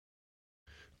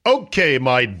Okay,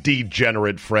 my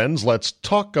degenerate friends, let's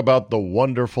talk about the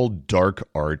wonderful dark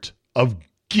art of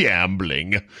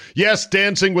gambling. Yes,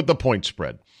 dancing with the point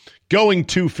spread. Going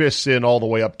 2 fists in all the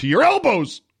way up to your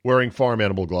elbows, wearing farm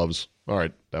animal gloves. All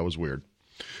right, that was weird.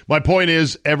 My point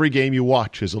is, every game you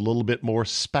watch is a little bit more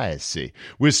spicy,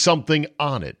 with something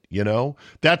on it, you know?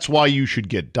 That's why you should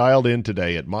get dialed in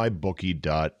today at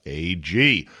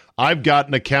mybookie.ag. I've got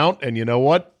an account, and you know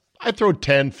what? I throw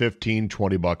 10, 15,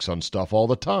 20 bucks on stuff all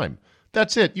the time.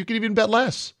 That's it. You can even bet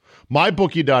less.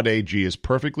 MyBookie.ag is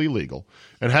perfectly legal,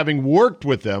 and having worked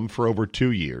with them for over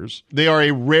 2 years, they are a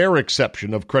rare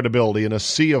exception of credibility in a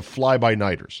sea of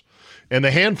fly-by-nighters. And the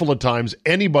handful of times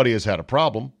anybody has had a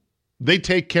problem, they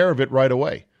take care of it right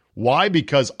away. Why?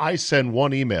 Because I send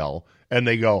one email, and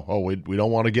they go, oh, we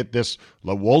don't want to get this.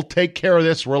 We'll take care of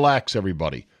this. Relax,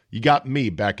 everybody. You got me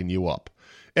backing you up.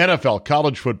 NFL,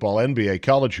 college football, NBA,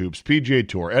 college hoops, PGA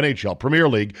Tour, NHL, Premier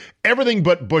League, everything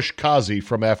but Bush Kazi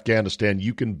from Afghanistan,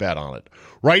 you can bet on it.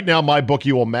 Right now,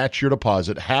 MyBookie will match your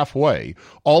deposit halfway,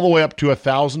 all the way up to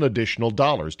 $1,000 additional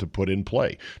dollars to put in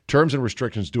play. Terms and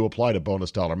restrictions do apply to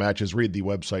bonus dollar matches. Read the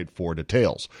website for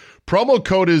details. Promo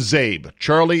code is ZABE,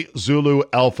 Charlie, Zulu,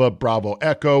 Alpha, Bravo,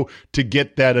 Echo, to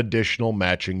get that additional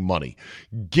matching money.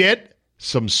 Get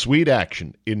some sweet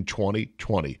action in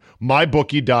 2020.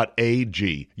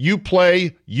 MyBookie.ag. You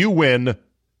play, you win,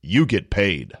 you get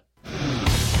paid.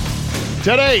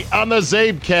 Today on the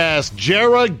Zabecast,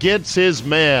 Jera gets his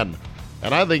man.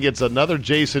 And I think it's another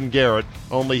Jason Garrett,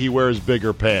 only he wears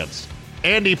bigger pants.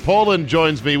 Andy Poland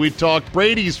joins me. We talk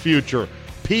Brady's future,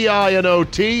 PI and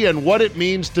OT, and what it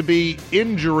means to be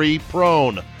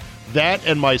injury-prone. That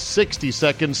and my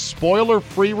 60-second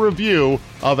spoiler-free review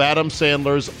of Adam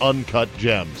Sandler's Uncut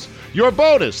Gems. Your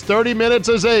bonus 30 minutes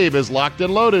as Abe is locked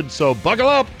and loaded, so buckle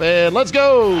up and let's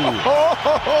go! Here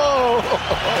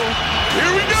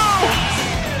we go!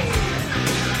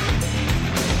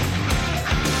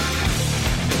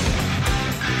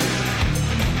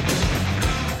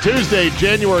 Tuesday,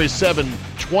 January 7,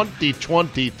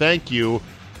 2020. Thank you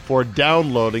for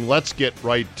downloading. Let's get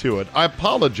right to it. I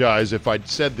apologize if I'd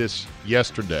said this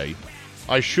yesterday.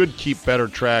 I should keep better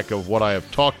track of what I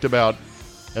have talked about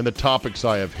and the topics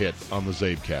I have hit on the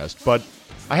Zabecast. But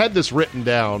I had this written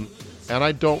down, and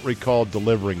I don't recall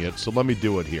delivering it, so let me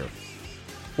do it here.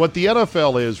 What the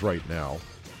NFL is right now,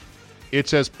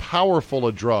 it's as powerful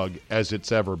a drug as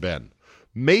it's ever been.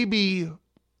 Maybe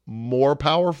more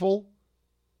powerful,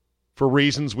 for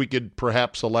reasons we could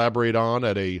perhaps elaborate on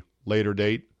at a later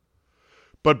date.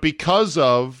 But because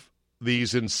of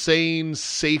these insane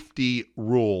safety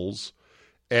rules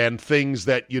and things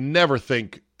that you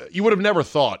would have never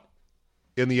thought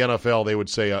in the NFL they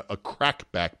would say a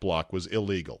crackback block was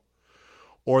illegal,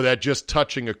 or that just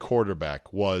touching a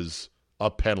quarterback was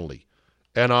a penalty,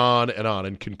 and on,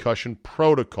 and concussion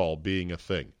protocol being a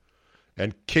thing,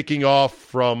 and kicking off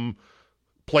from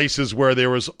places where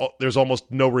there's almost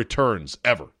no returns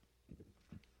ever.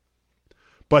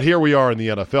 But here we are in the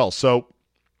NFL. So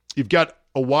you've got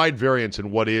a wide variance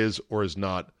in what is or is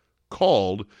not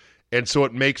called, and so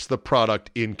it makes the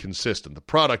product inconsistent. The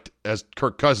product, as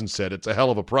Kirk Cousins said, it's a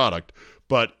hell of a product,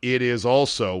 but it is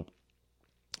also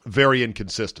very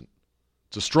inconsistent.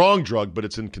 It's a strong drug, but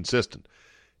it's inconsistent.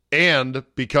 And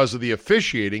because of the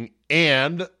officiating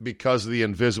and because of the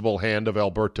invisible hand of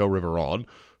Alberto Riveron,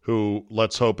 who,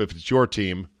 let's hope if it's your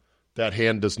team, that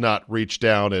hand does not reach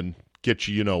down and get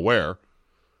you know where.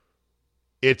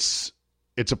 It's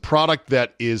a product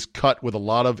that is cut with a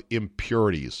lot of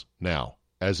impurities now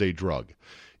as a drug.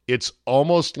 It's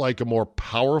almost like a more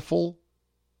powerful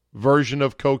version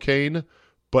of cocaine,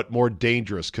 but more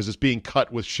dangerous because it's being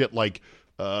cut with shit like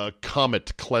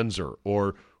Comet Cleanser.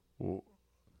 Or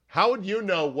how would you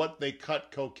know what they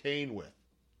cut cocaine with?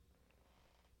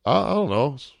 I don't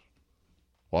know.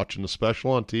 Watching the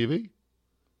special on TV?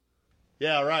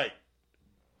 Yeah, right.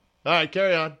 All right,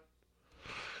 carry on.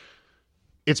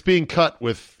 It's being cut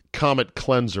with Comet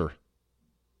Cleanser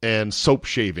and soap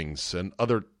shavings and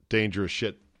other dangerous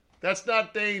shit. That's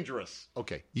not dangerous.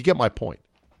 Okay, you get my point.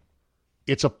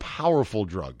 It's a powerful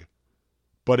drug,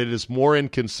 but it is more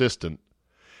inconsistent.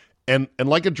 And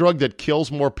like a drug that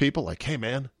kills more people, like, hey,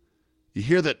 man, you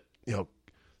hear that,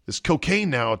 this cocaine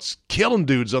now, it's killing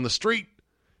dudes on the street.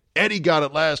 Eddie got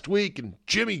it last week, and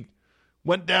Jimmy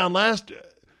went down last.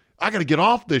 I got to get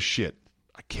off this shit.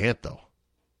 I can't, though.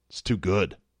 It's too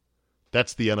good.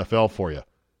 That's the NFL for you.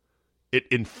 It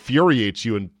infuriates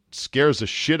you and scares the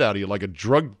shit out of you like a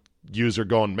drug user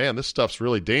going, man, this stuff's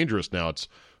really dangerous now. It's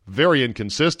very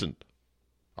inconsistent.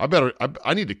 I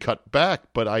need to cut back,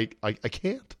 but I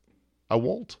can't. I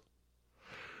won't.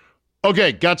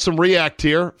 Okay, got some react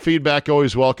here. Feedback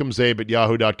always welcome. Zabe at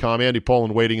yahoo.com. Andy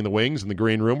Poland waiting in the wings in the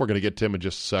green room. We're going to get to him in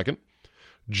just a second.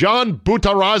 John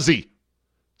Butarazzi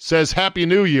says, Happy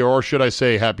New Year, or should I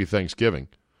say Happy Thanksgiving.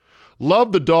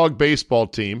 Love the dog baseball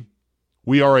team.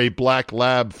 We are a black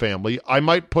lab family. I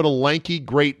might put a lanky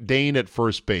Great Dane at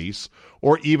first base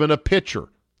or even a pitcher.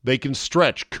 They can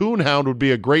stretch. Coonhound would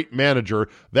be a great manager.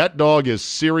 That dog is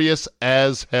serious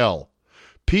as hell.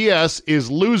 P.S. Is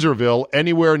Loserville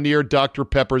anywhere near Dr.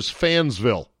 Pepper's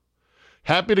Fansville?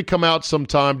 Happy to come out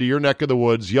sometime to your neck of the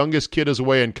woods. Youngest kid is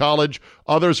away in college.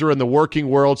 Others are in the working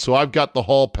world, so I've got the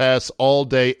hall pass all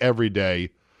day, every day.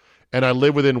 And I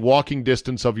live within walking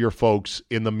distance of your folks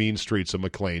in the mean streets of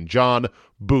McLean. John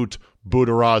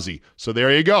Butarazzi. So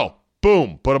there you go.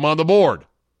 Boom. Put him on the board.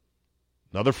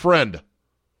 Another friend.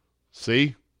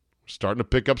 See? We're starting to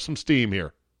pick up some steam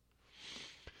here.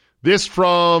 This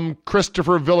from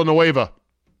Christopher Villanueva.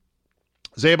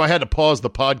 Zabe, I had to pause the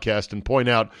podcast and point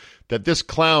out that this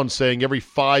clown saying every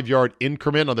 5-yard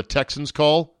increment on the Texans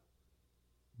call,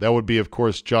 that would be, of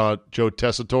course, Joe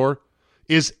Tessitore,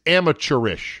 is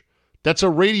amateurish. That's a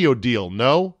radio deal,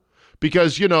 no?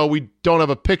 Because, we don't have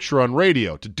a picture on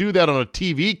radio. To do that on a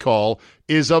TV call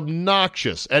is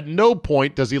obnoxious. At no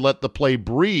point does he let the play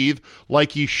breathe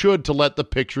like he should to let the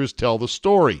pictures tell the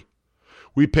story.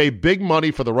 We pay big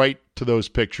money for the right to those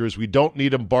pictures. We don't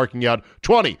need him barking out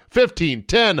 20, 15,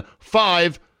 10,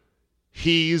 5.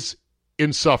 He's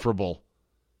insufferable.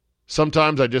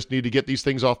 Sometimes I just need to get these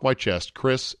things off my chest.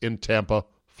 Chris in Tampa,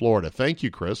 Florida. Thank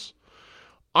you, Chris.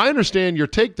 I understand your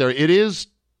take there. It is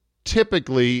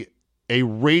typically a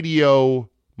radio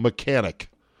mechanic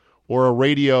or a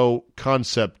radio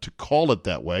concept to call it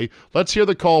that way. Let's hear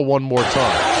the call one more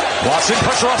time. Watson,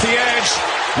 pressure off the edge.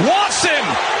 Watson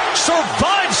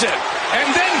survives it and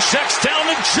then checks down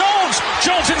to Jones.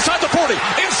 Jones inside the 40,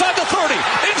 inside the 30,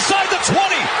 inside the 20,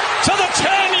 to the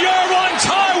 10-yard line.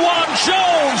 Taiwan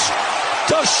Jones.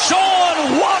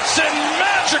 Deshaun Watson,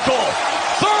 magical.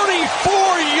 34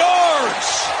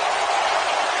 yards.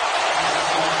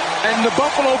 And the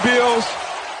Buffalo Bills.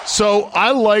 So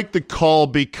I like the call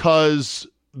because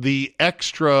the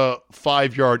extra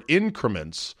 5-yard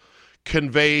increments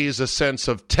conveys a sense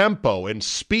of tempo and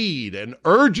speed and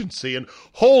urgency and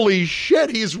holy shit,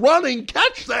 he's running,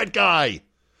 catch that guy.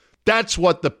 That's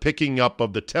what the picking up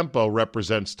of the tempo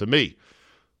represents to me.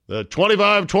 The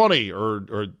 25-20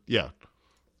 or yeah.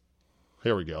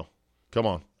 Here we go. Come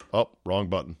on. Oh, wrong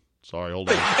button. Sorry, hold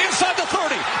on. Inside the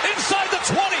 30, inside the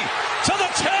 20, to the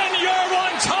 10-yard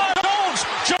line. Ty Jones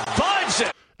survives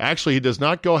it. Actually, he does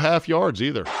not go half yards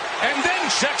either. And then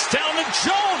checks down to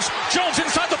Jones. Jones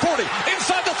inside the 40,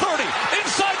 inside the 30,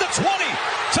 inside the 20,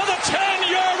 to the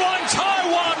 10-yard line.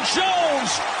 Taiwan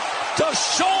Jones.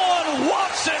 Deshaun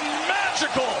Watson,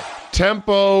 magical.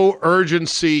 Tempo,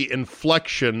 urgency,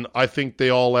 inflection, I think they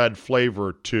all add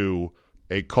flavor to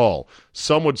a call.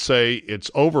 Some would say it's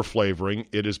over-flavoring.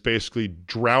 It is basically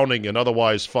drowning an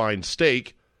otherwise fine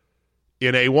steak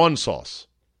in A1 sauce.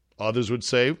 Others would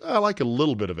say, I like a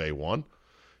little bit of A1.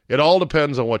 It all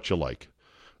depends on what you like.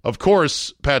 Of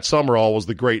course, Pat Summerall was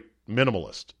the great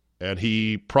minimalist, and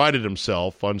he prided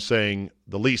himself on saying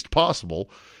the least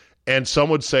possible, and some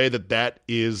would say that that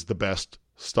is the best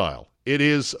style. It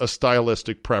is a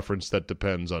stylistic preference that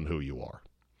depends on who you are.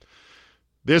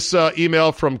 This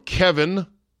email from Kevin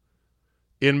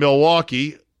in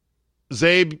Milwaukee.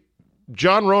 Zabe,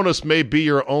 John Ronas may be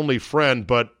your only friend,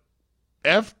 but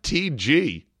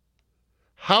FTG,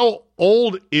 how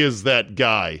old is that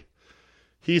guy?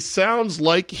 He sounds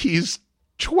like he's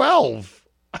 12.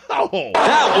 Oh.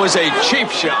 That was a cheap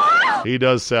shot. He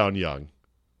does sound young,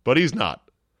 but he's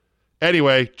not.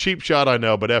 Anyway, cheap shot I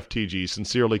know, but FTG,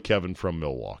 sincerely Kevin from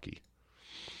Milwaukee.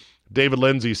 David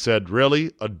Lindsay said,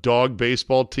 really? A dog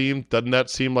baseball team? Doesn't that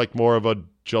seem like more of a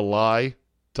July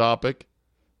topic?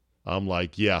 I'm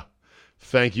like, yeah,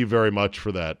 thank you very much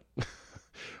for that.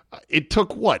 It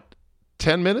took,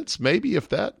 10 minutes, maybe, if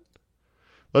that?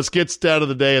 Let's get stat of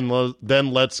the day, and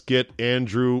then let's get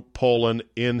Andrew Poland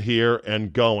in here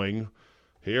and going.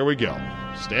 Here we go.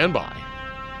 Stand by.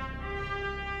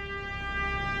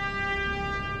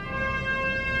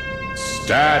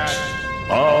 Stat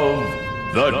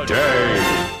of the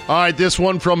day. All right, this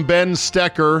one from Ben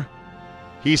Stecker.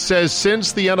 He says,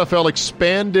 since the NFL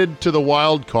expanded to the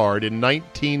wild card in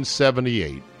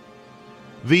 1978,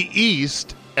 the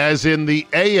East, as in the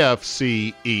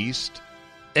AFC East,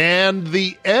 and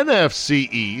the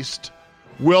NFC East,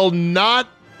 will not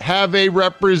have a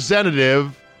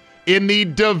representative in the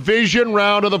division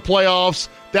round of the playoffs.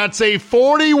 That's a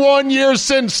 41-year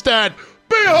sin stat.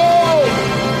 Behold!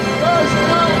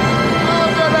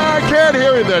 I can't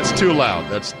hearing that's too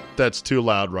loud. That's too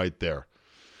loud right there.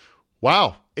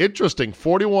 Wow, interesting.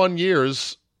 41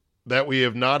 years that we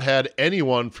have not had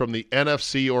anyone from the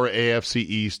NFC or AFC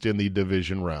East in the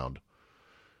division round.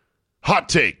 Hot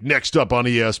take next up on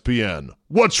ESPN.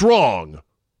 What's wrong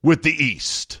with the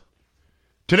East?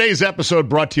 Today's episode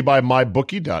brought to you by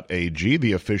MyBookie.ag,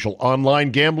 the official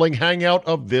online gambling hangout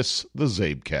of this, the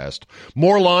Zabecast.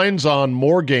 More lines on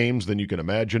more games than you can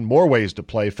imagine, more ways to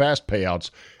play, fast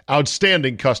payouts,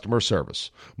 outstanding customer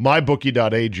service.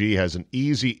 MyBookie.ag has an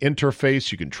easy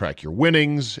interface. You can track your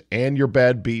winnings and your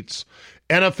bad beats.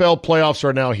 NFL playoffs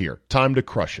are now here. Time to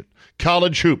crush it.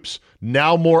 College hoops,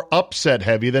 now more upset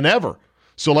heavy than ever.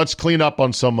 So let's clean up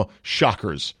on some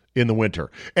shockers in the winter.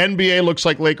 NBA looks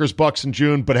like Lakers Bucks in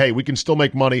June, but hey, we can still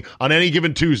make money on any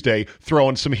given Tuesday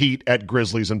throwing some heat at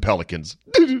Grizzlies and Pelicans.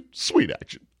 Sweet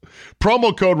action.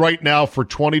 Promo code right now for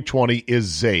 2020 is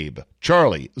ZABE.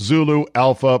 Charlie, Zulu,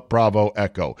 Alpha, Bravo,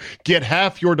 Echo. Get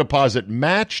half your deposit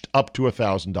matched up to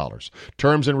 $1,000.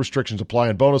 Terms and restrictions apply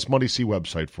on bonus money. See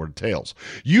website for details.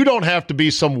 You don't have to be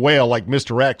some whale like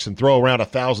Mr. X and throw around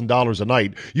 $1,000 a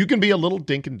night. You can be a little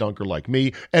dink and dunker like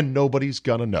me, and nobody's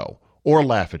gonna know or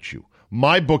laugh at you.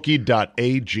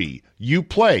 MyBookie.ag. You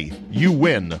play, you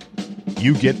win,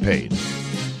 you get paid.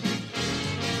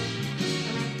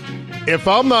 If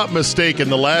I'm not mistaken,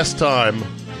 the last time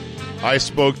I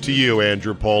spoke to you,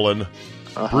 Andrew Pollin,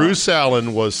 Bruce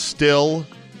Allen was still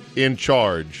in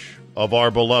charge of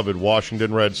our beloved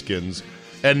Washington Redskins,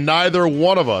 and neither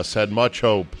one of us had much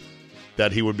hope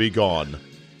that he would be gone.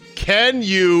 Can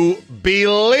you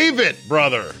believe it,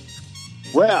 brother?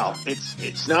 Well,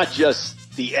 it's not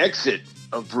just the exit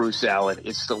of Bruce Allen.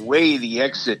 It's the way the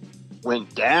exit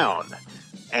went down.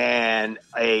 And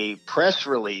a press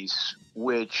release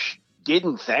which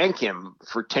didn't thank him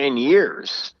for 10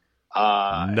 years.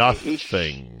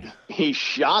 Nothing. He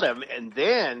shot him. And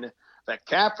then the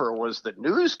capper was the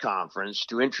news conference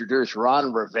to introduce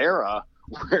Ron Rivera,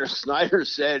 where Snyder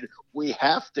said, we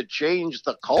have to change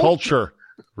the culture.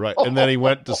 Right. And then he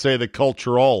went to say the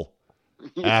cultural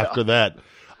after that.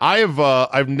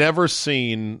 I've never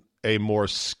seen a more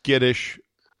skittish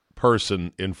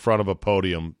person in front of a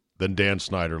podium than Dan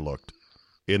Snyder looked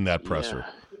in that presser.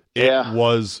 It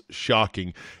was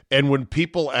shocking. And when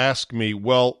people ask me,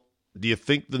 well, do you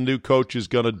think the new coach is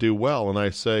going to do well? And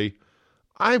I say,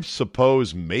 I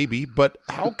suppose maybe, but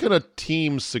how can a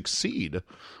team succeed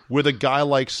with a guy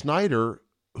like Snyder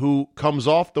who comes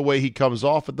off the way he comes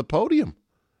off at the podium?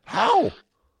 How?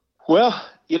 Well,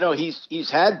 you know, he's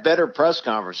had better press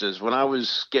conferences. When I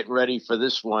was getting ready for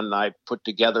this one, I put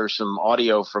together some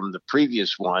audio from the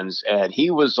previous ones, and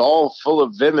he was all full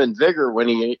of vim and vigor when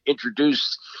he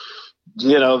introduced,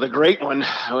 you know, the great one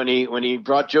when he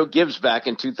brought Joe Gibbs back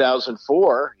in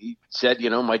 2004. He said, you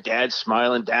know, my dad's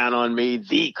smiling down on me,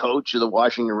 the coach of the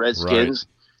Washington Redskins.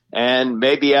 Right. And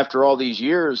maybe after all these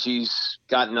years, he's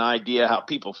gotten an idea how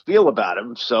people feel about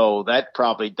him. So that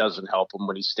probably doesn't help him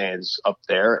when he stands up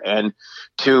there. And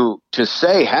to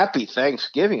say Happy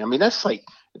Thanksgiving, I mean, that's like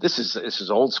this is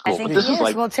old school. I think but this is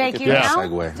like we'll take you now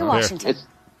to Washington.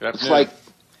 It's like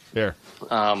here.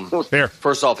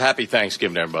 First off, Happy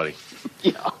Thanksgiving, everybody.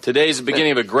 Yeah. Today's the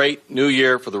beginning of a great new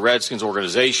year for the Redskins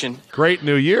organization. Great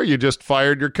new year? You just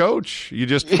fired your coach. You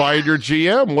just fired your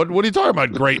GM. What are you talking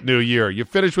about, great new year? You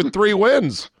finished with 3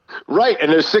 wins. Right,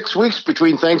 and there's 6 weeks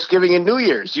between Thanksgiving and New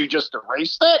Year's. You just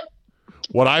erased that?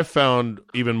 What I found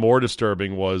even more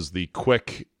disturbing was the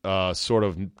quick sort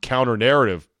of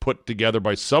counter-narrative put together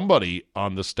by somebody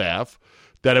on the staff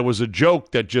that it was a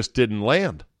joke that just didn't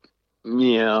land.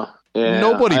 Yeah.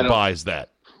 Nobody buys that.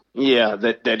 Yeah,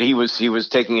 that he was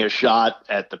taking a shot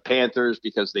at the Panthers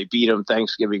because they beat him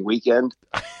Thanksgiving weekend.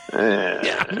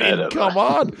 Come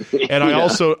on. And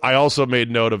I also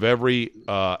made note of every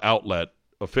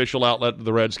official outlet of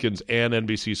the Redskins and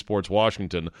NBC Sports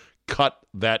Washington cut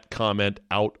that comment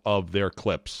out of their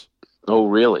clips. Oh,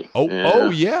 really? Oh,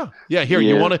 yeah. Here,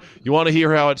 you want to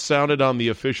hear how it sounded on the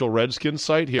official Redskins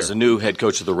site? Here, as a new head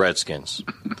coach of the Redskins.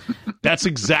 That's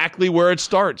exactly where it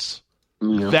starts.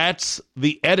 Yeah. That's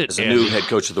the edit. As a new head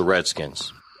coach of the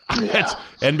Redskins. That's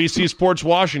NBC Sports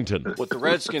Washington. What the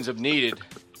Redskins have needed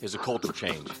is a culture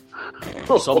change.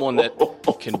 Someone that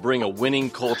can bring a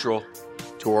winning culture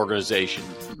to organization.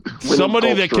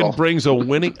 Somebody that can bring a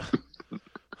winning...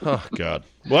 Oh, God.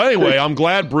 Well, anyway, I'm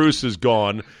glad Bruce is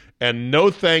gone, and no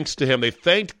thanks to him. They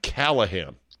thanked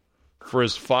Callahan for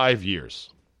his 5 years.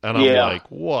 And I'm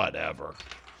like, whatever.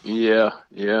 Yeah.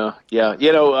 You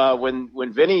know,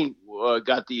 when Vinny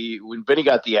got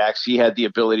the axe, he had the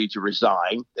ability to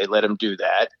resign. They let him do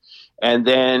that, and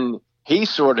then he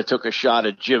sort of took a shot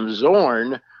at Jim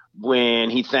Zorn when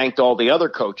he thanked all the other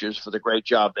coaches for the great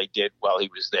job they did while he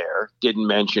was there, didn't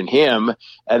mention him.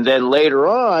 And then later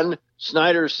on,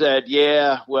 Snyder said,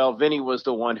 yeah, well, Vinny was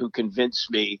the one who convinced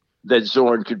me that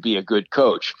Zorn could be a good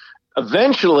coach.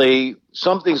 Eventually,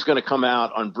 something's going to come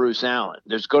out on Bruce Allen.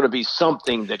 There's going to be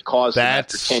something that caused him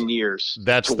after 10 years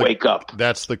to wake up.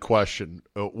 That's the question.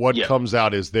 What comes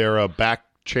out? Is there a back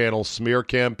channel smear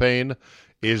campaign?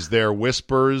 Is there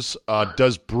whispers?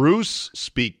 Does Bruce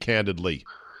speak candidly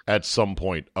at some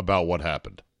point about what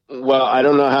happened? Well, I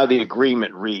don't know how the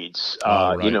agreement reads.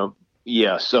 Right.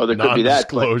 So there could be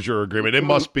that. Non-disclosure agreement. It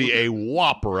must be a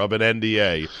whopper of an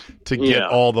NDA to get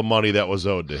all the money that was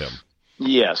owed to him.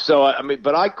 Yeah, so,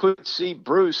 but I could see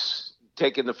Bruce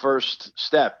taking the first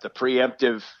step, the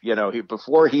preemptive,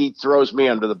 before he throws me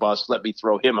under the bus, let me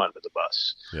throw him under the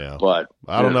bus. Yeah. But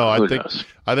I don't know. Knows?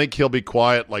 I think he'll be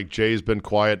quiet like Jay's been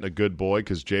quiet and a good boy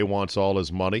because Jay wants all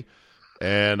his money.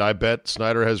 And I bet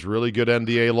Snyder has really good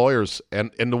NDA lawyers.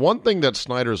 And the one thing that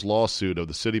Snyder's lawsuit of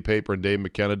the City Paper and Dave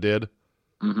McKenna did,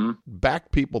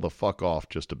 back people the fuck off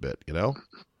just a bit,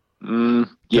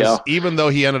 Yeah. Even though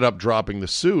he ended up dropping the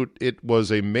suit, it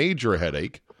was a major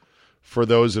headache for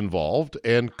those involved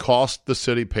and cost the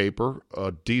City Paper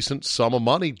a decent sum of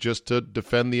money just to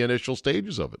defend the initial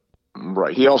stages of it.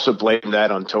 Right. He also blamed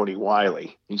that on Tony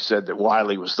Wiley. He said that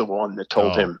Wiley was the one that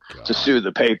told him to sue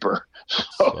the paper. So.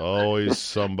 It's always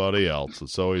somebody else.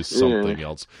 It's always something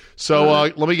else.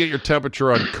 So let me get your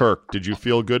temperature on Kirk. Did you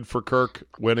feel good for Kirk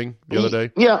winning the other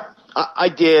day? Yeah, I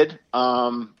did.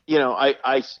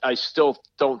 I still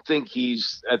don't think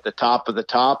he's at the top of the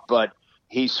top, but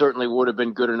he certainly would have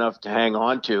been good enough to hang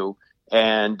on to.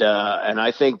 And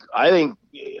I think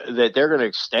that they're going to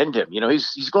extend him.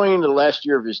 He's going into the last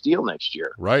year of his deal next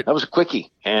year. Right. That was a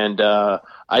quickie. And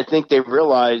I think they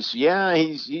realize,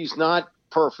 he's not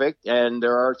perfect. And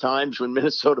there are times when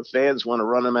Minnesota fans want to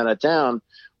run him out of town.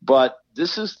 But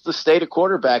this is the state of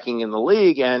quarterbacking in the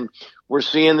league. And we're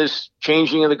seeing this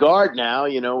changing of the guard now,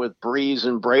 with Breeze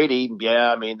and Brady.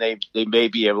 Yeah, they may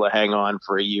be able to hang on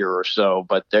for a year or so,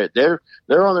 but they're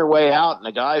on their way out. And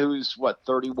a guy who's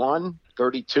 31,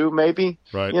 32 maybe.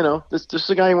 Right. This is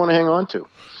the guy you want to hang on to.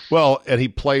 Well, and he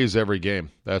plays every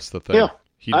game. That's the thing. Yeah,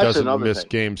 he doesn't miss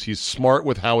games. He's smart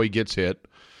with how he gets hit,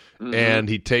 and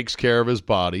he takes care of his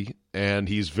body, and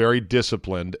he's very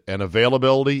disciplined. And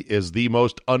availability is the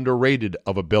most underrated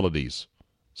of abilities.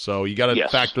 So you got to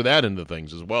factor that into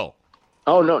things as well.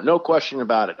 Oh, no question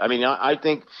about it. I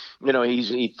think,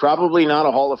 he's probably not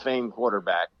a Hall of Fame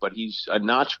quarterback, but he's a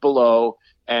notch below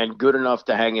and good enough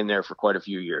to hang in there for quite a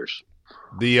few years.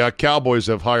 The Cowboys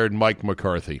have hired Mike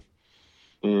McCarthy.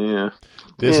 Yeah.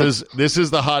 This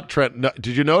is the hot trend.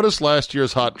 Did you notice last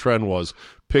year's hot trend was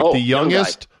pick the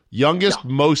youngest,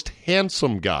 most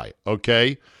handsome guy,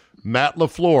 okay? Matt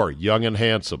LaFleur, young and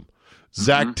handsome.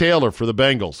 Zach Taylor for the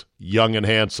Bengals, young and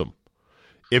handsome.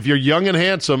 If you're young and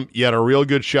handsome, you had a real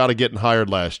good shot of getting hired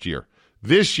last year.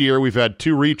 This year, we've had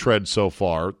 2 retreads so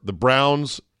far. The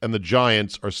Browns and the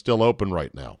Giants are still open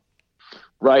right now.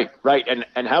 Right.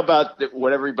 And how about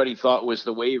what everybody thought was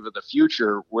the wave of the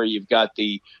future, where you've got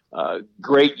the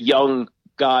great young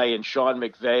guy in Sean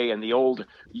McVay and the old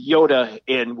Yoda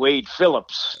in Wade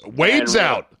Phillips. Wade's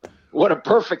out. What a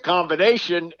perfect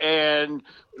combination. And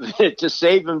to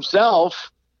save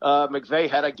himself, McVay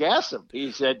had to gas him.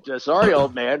 He said, sorry,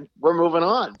 old man, we're moving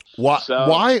on.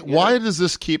 Why does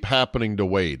this keep happening to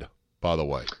Wade, by the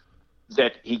way?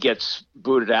 That he gets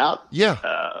booted out? Yeah.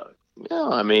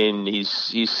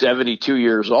 He's 72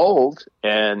 years old,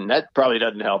 and that probably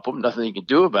doesn't help him. Nothing you can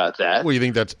do about that. Well, you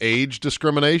think that's age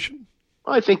discrimination?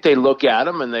 I think they look at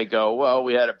him and they go, well,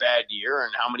 we had a bad year,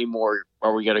 and how many more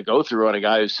are we going to go through on a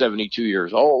guy who's 72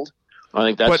 years old? I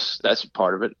think that's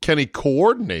part of it. Can he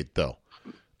coordinate, though?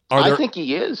 I think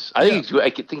he is. I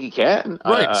think he can.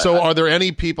 Right. So are there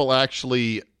any people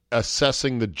actually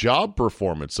assessing the job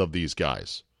performance of these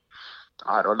guys?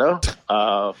 I don't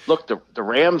know. Look, the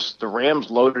Rams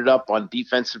loaded up on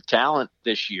defensive talent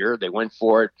this year. They went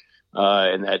for it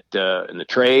in the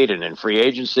trade and in free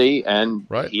agency, and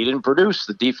he didn't produce.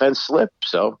 The defense slipped.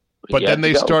 So, but then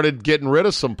they started getting rid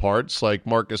of some parts, like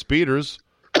Marcus Peters,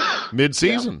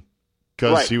 mid-season,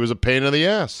 because he was a pain in the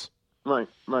ass. Right.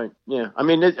 Yeah.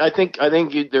 I think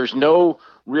there's no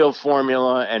real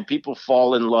formula, and people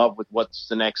fall in love with what's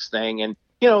the next thing. And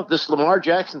this Lamar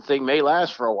Jackson thing may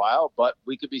last for a while, but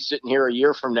we could be sitting here a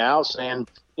year from now saying,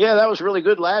 yeah, that was really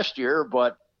good last year,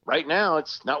 but right now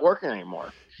it's not working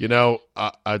anymore.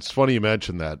 It's funny you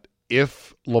mentioned that.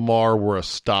 If Lamar were a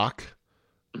stock,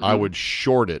 I would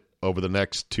short it over the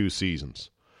next 2 seasons.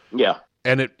 Yeah.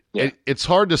 And it's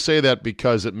hard to say that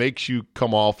because it makes you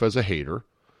come off as a hater.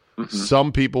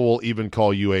 Some people will even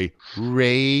call you a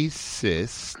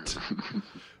racist.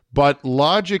 But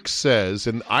logic says,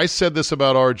 and I said this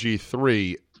about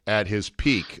RG3 at his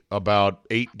peak about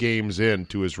 8 games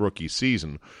into his rookie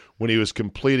season, when he was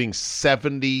completing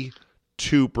 72%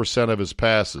 of his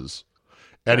passes,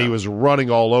 and he was running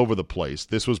all over the place.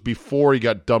 This was before he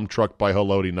got dump trucked by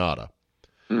Haloti Ngata.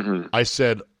 I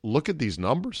said, look at these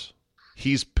numbers.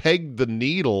 He's pegged the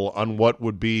needle on what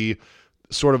would be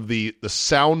sort of the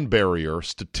sound barrier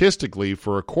statistically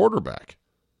for a quarterback.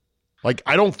 Like,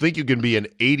 I don't think you can be an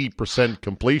 80%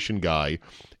 completion guy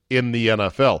in the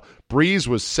NFL. Breeze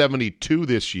was 72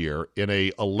 this year in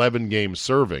a 11-game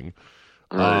serving,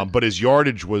 but his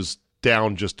yardage was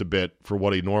down just a bit for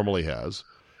what he normally has.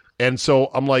 And so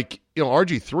I'm like,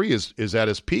 RG3 is at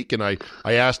his peak, and I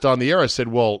asked on the air, I said,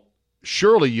 well,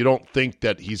 surely you don't think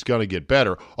that he's going to get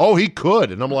better. Oh, he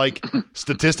could. And I'm like,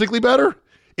 statistically better?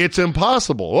 It's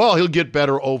impossible. Well, he'll get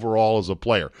better overall as a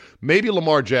player. Maybe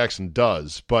Lamar Jackson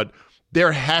does, but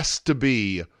there has to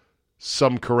be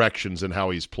some corrections in how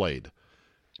he's played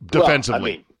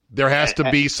defensively. Well, there has to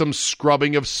be some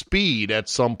scrubbing of speed at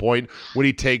some point when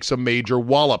he takes a major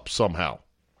wallop somehow,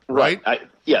 right?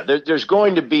 There's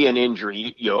going to be an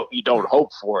injury. You don't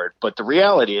hope for it, but the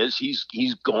reality is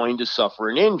he's going to suffer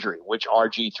an injury, which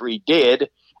RG3 did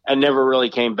and never really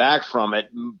came back from it,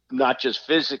 not just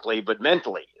physically but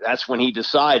mentally. That's when he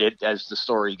decided, as the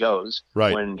story goes,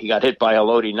 when he got hit by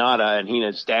Haloti Ngata and he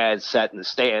and his dad sat in the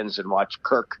stands and watched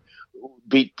Kirk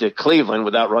beat the Cleveland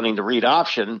without running the read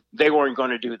option. They weren't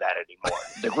going to do that anymore.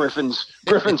 The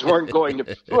Griffins weren't going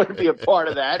to be a part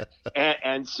of that.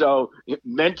 And so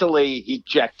mentally he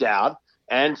checked out,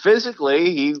 and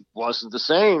physically he wasn't the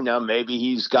same. Now maybe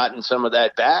he's gotten some of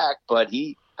that back, but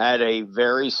he had a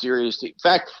very serious, in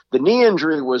fact, the knee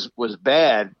injury was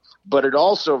bad, but it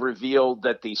also revealed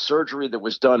that the surgery that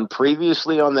was done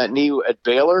previously on that knee at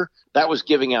Baylor, that was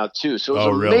giving out too. So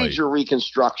it was major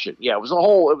reconstruction. Yeah, it was a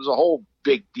whole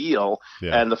big deal.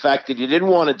 Yeah. And the fact that he didn't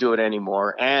want to do it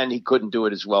anymore and he couldn't do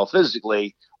it as well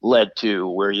physically led to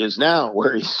where he is now,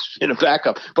 where he's in a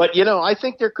backup. But, I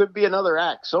think there could be another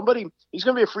act. He's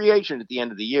going to be a free agent at the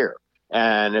end of the year.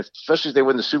 And especially if they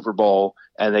win the Super Bowl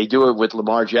and they do it with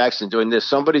Lamar Jackson doing this,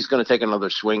 somebody's going to take another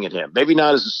swing at him. Maybe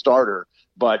not as a starter,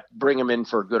 but bring him in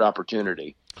for a good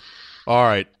opportunity. All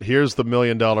right, here's the $1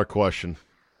 million question.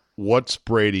 What's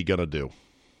Brady going to do?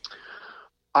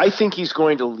 I think he's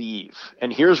going to leave.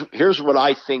 And here's what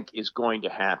I think is going to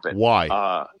happen.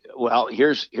 Why?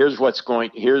 Here's what's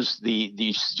going. Here's the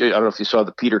I don't know if you saw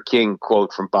the Peter King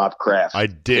quote from Bob Kraft. I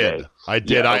did. Today. I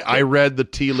did. Yeah, okay. I read the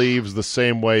tea leaves the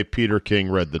same way Peter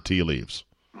King read the tea leaves.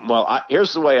 Well,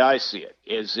 here's the way I see it.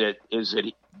 Is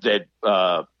that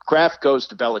Kraft goes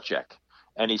to Belichick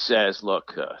and he says,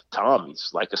 "Look, Tom,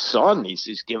 he's like a son.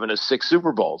 He's given us 6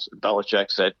 Super Bowls." And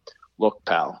Belichick said, "Look,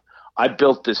 pal, I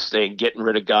built this thing getting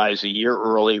rid of guys a year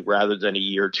early rather than a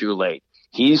year too late.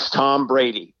 He's Tom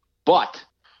Brady, but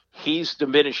he's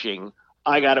diminishing.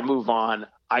 I got to move on.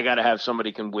 I got to have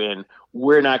somebody can win.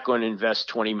 We're not going to invest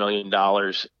 $20 million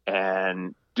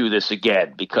and do this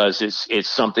again because it's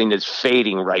something that's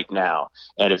fading right now.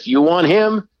 And if you want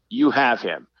him, you have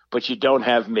him, but you don't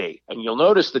have me." And you'll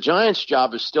notice the Giants'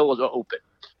 job is still open.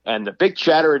 And the big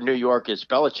chatter in New York is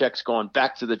Belichick's going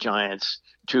back to the Giants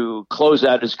to close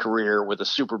out his career with a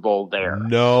Super Bowl there.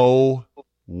 No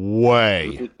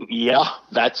way. Yeah,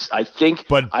 I think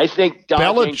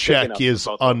Belichick is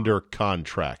under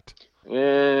contract.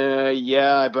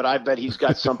 Yeah, but I bet he's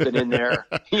got something in there.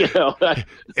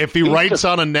 If he writes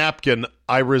on a napkin,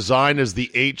 "I resign as the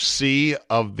HC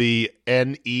of the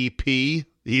NEP,"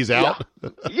 he's out.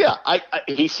 Yeah.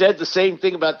 He said the same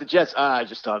thing about the Jets. I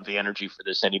just don't have the energy for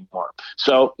this anymore.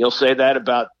 So he'll say that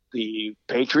about the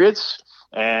Patriots,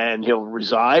 and he'll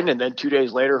resign, and then 2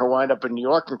 days later he'll wind up in New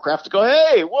York, and Kraft will go,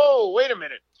 "Hey, whoa, wait a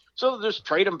minute." So just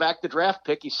trade him back the draft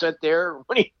pick he sent there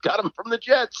when he got him from the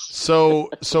Jets. So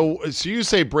you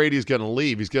say Brady's going to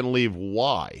leave. He's going to leave.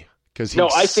 Why? Because he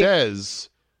says,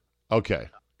 okay,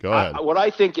 go ahead. What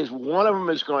I think is one of them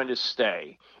is going to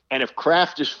stay. And if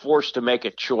Kraft is forced to make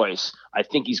a choice, I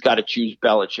think he's got to choose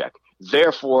Belichick.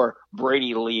 Therefore,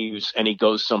 Brady leaves and he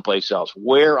goes someplace else.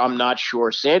 Where, I'm not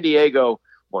sure. San Diego,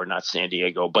 or not San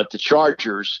Diego, but the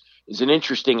Chargers is an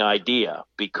interesting idea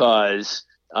because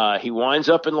he winds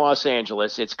up in Los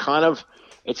Angeles. It's kind of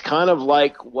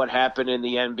like what happened in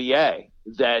the NBA,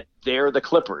 that they're the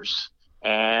Clippers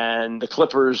and the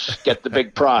Clippers get the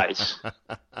big prize.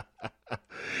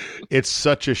 It's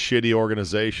such a shitty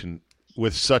organization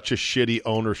with such a shitty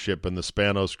ownership in the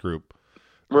Spanos group.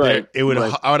 Right. I would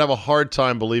have a hard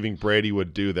time believing Brady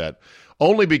would do that,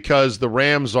 only because the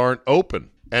Rams aren't open.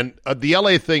 And the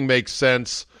LA thing makes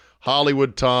sense.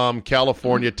 Hollywood Tom,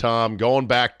 California Tom, going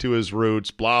back to his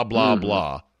roots, blah, blah,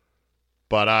 blah.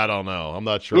 But I don't know. I'm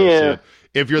not sure. Yeah.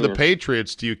 If you're the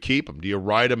Patriots, do you keep him? Do you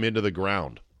ride him into the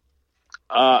ground?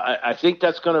 I think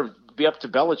that's going to be up to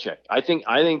Belichick. I think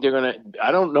they're going to.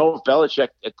 I don't know if Belichick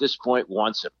at this point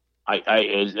wants him.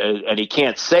 And he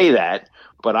can't say that,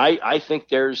 but I think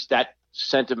there's that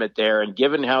sentiment there. And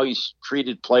given how he's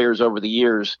treated players over the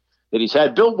years that he's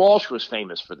had, Bill Walsh was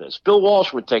famous for this. Bill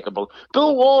Walsh would take a bullet.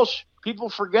 Bill Walsh, people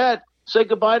forget, say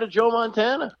goodbye to Joe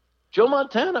Montana. Joe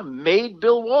Montana made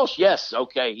Bill Walsh. Yes,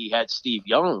 okay, he had Steve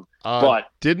Young, but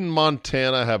didn't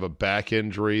Montana have a back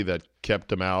injury that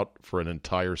kept him out for an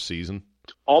entire season?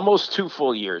 Almost 2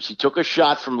 full years. He took a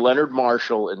shot from Leonard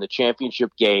Marshall in the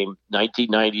championship game,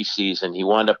 1990 season. He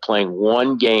wound up playing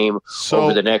 1 game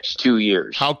over the next 2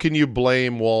 years. How can you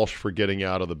blame Walsh for getting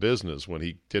out of the business when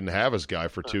he didn't have his guy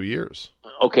for 2 years?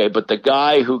 Okay, but the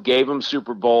guy who gave him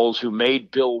Super Bowls, who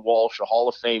made Bill Walsh a Hall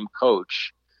of Fame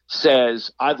coach,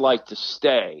 says, I'd like to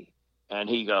stay. And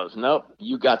he goes, nope,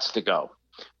 you gots to go.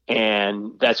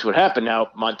 And that's what happened. Now,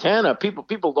 Montana,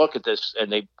 people look at this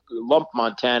and they lump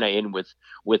Montana in with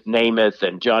Namath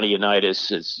and Johnny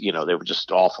Unitas as, they were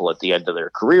just awful at the end of their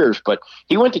careers. But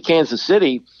he went to Kansas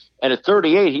City, and at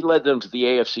 38, he led them to the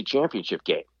AFC Championship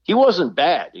game. He wasn't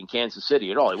bad in Kansas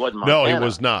City at all. He wasn't Montana. No, he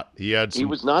was not. He had some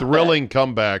thrilling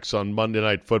comebacks on Monday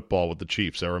Night Football with the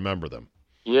Chiefs. I remember them.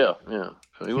 Yeah.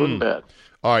 So he wasn't bad.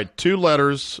 All right, 2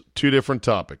 letters, 2 different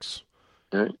topics.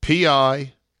 All right.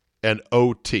 P.I. and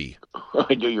O.T.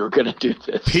 I knew you were going to do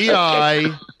this.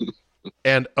 P.I.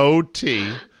 and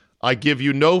O.T. I give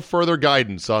you no further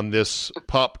guidance on this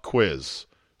pop quiz.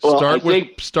 Well,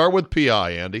 start with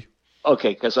P.I., Andy.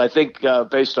 Okay, because I think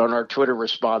based on our Twitter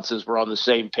responses, we're on the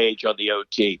same page on the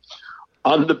O.T.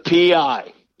 On the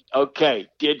P.I., okay,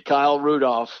 did Kyle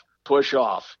Rudolph push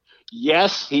off?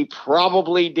 Yes, he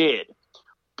probably did.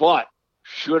 But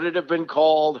should it have been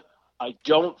called? I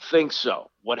don't think so.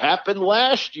 What happened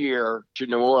last year to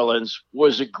New Orleans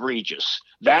was egregious.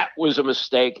 That was a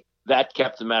mistake. That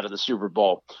kept them out of the Super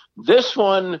Bowl. This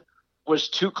one was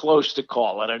too close to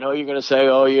call. And I know you're going to say,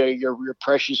 oh, yeah, your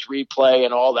precious replay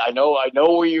and all that. I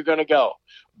know where you're going to go.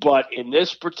 But in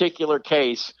this particular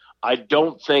case, I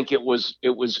don't think it was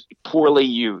poorly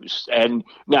used. And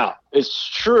now it's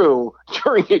true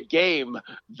during a game,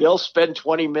 they'll spend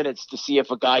 20 minutes to see if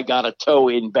a guy got a toe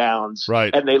inbounds.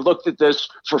 Right. And they looked at this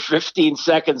for 15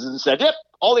 seconds and said, yep,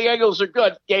 all the angles are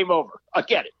good. Game over. I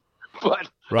get it. But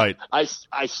right. I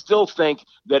still think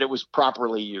that it was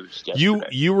properly used yesterday.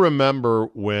 You remember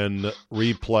when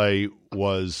replay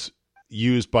was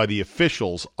used by the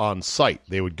officials on site.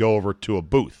 They would go over to a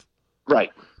booth. Right.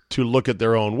 To look at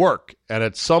their own work. And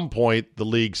at some point, the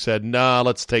league said, nah,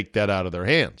 let's take that out of their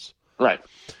hands. Right.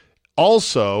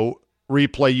 Also,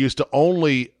 replay used to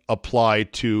only apply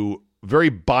to very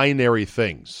binary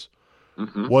things.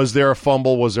 Mm-hmm. Was there a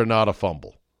fumble? Was there not a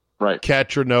fumble? Right.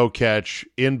 Catch or no catch,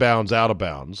 inbounds, out of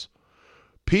bounds.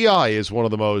 PI is one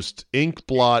of the most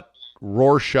inkblot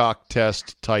Rorschach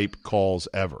test type calls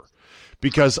ever.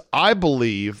 Because I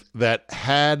believe that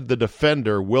had the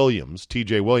defender, Williams,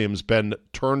 TJ Williams, been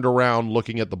turned around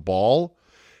looking at the ball,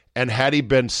 and had he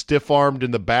been stiff-armed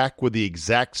in the back with the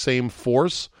exact same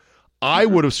force, I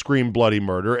would have screamed bloody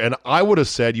murder, and I would have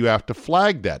said you have to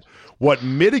flag that. What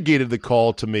mitigated the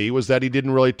call to me was that he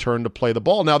didn't really turn to play the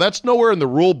ball. Now, that's nowhere in the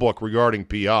rule book regarding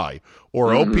PI or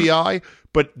OPI,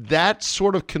 but that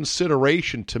sort of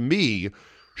consideration to me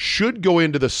should go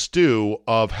into the stew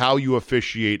of how you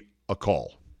officiate a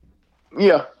call.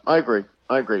 Yeah, I agree.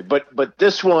 But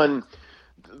this one,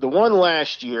 the one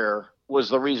last year, was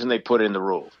the reason they put in the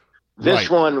rule. This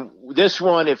one,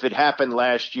 if it happened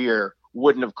last year,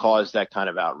 wouldn't have caused that kind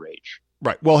of outrage.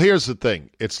 Right. Well, here's the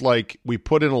thing. It's like we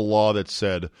put in a law that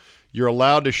said you're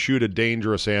allowed to shoot a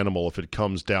dangerous animal if it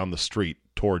comes down the street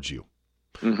towards you.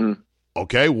 Mm-hmm.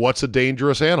 Okay, what's a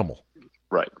dangerous animal?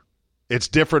 Right. It's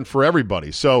different for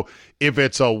everybody. So if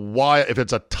it's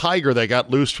a tiger that got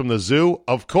loose from the zoo,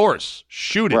 of course,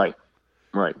 shoot it.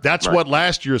 Right. That's what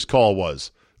last year's call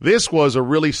was. This was a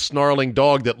really snarling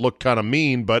dog that looked kind of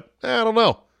mean, but I don't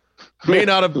know. May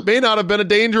not have been a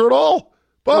danger at all.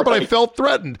 But I felt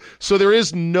threatened. So there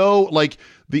is no,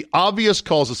 the obvious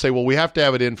calls that say, well, we have to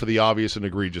have it in for the obvious and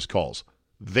egregious calls.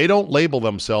 They don't label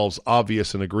themselves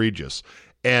obvious and egregious.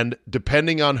 And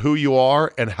depending on who you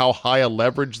are and how high a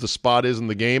leverage the spot is in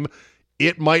the game,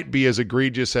 it might be as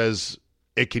egregious as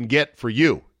it can get for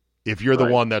you. if you're the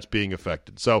one that's being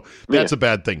affected. So that's a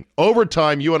bad thing.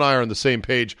 Overtime, you and I are on the same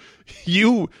page.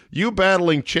 You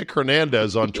battling Chick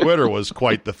Hernandez on Twitter was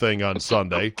quite the thing on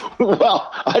Sunday.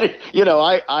 Well,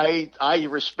 I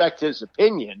respect his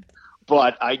opinion,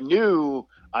 but I knew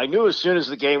as soon as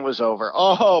the game was over,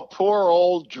 oh, poor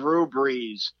old Drew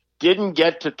Brees didn't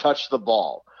get to touch the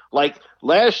ball. Like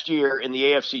last year in the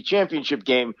AFC Championship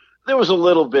game, there was a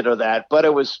little bit of that, but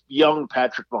it was young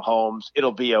Patrick Mahomes.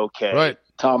 It'll be okay. Right.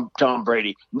 Tom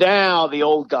Brady. Now the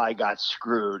old guy got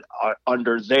screwed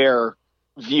under their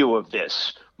view of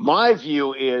this. My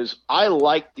view is I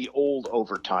like the old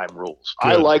overtime rules.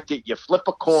 Good. I liked it. You flip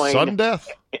a coin. Sudden death.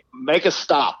 Make a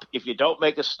stop. If you don't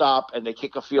make a stop and they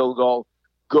kick a field goal,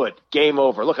 good. Game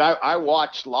over. Look, I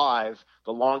watched live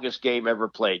the longest game ever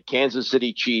played, Kansas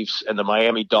City Chiefs and the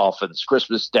Miami Dolphins,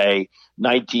 Christmas Day,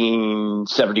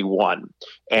 1971.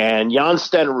 And Jan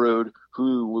Stenerud,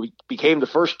 who became the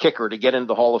first kicker to get into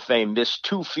the Hall of Fame, missed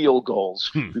 2 field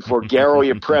goals before Garo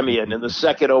Yepremian in the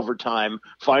second overtime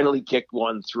finally kicked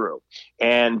one through.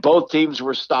 And both teams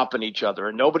were stopping each other.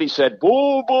 And nobody said,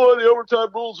 oh, boy, the overtime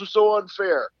rules are so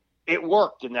unfair. It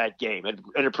worked in that game, and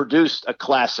it produced a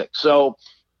classic. So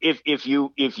if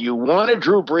you wanted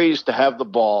Drew Brees to have the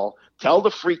ball, tell the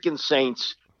freaking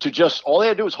Saints to just – all they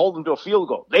had to do was hold them to a field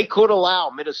goal. They could allow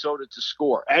Minnesota to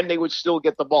score, and they would still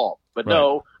get the ball. But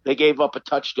no, they gave up a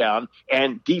touchdown,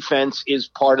 and defense is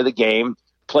part of the game.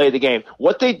 Play the game.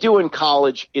 What they do in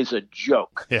college is a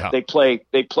joke. Yeah. They play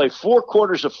 4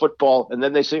 quarters of football, and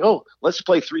then they say, oh, let's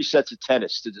play 3 sets of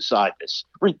tennis to decide this.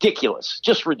 Ridiculous.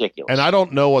 Just ridiculous. And I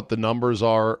don't know what the numbers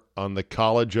are on the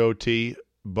college OT,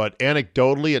 but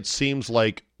anecdotally it seems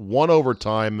like one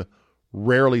overtime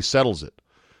rarely settles it.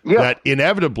 Yeah. That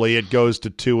inevitably it goes to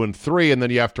 2 and 3, and then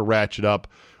you have to ratchet up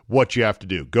what you have to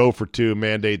do. Go for 2,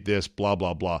 mandate this, blah,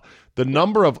 blah, blah. The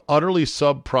number of utterly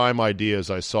subprime ideas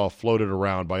I saw floated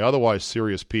around by otherwise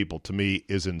serious people to me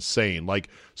is insane. Like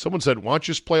someone said, why don't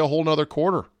you just play a whole nother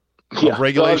quarter of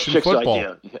regulation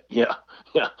football? Yeah.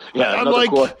 I'm like,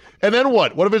 quarter. And then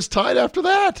what? What if it's tied after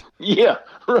that? Yeah,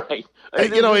 right.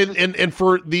 And, and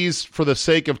for the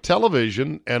sake of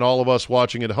television and all of us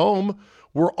watching at home,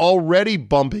 we're already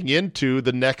bumping into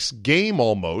the next game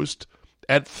almost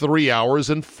at 3 hours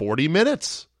and 40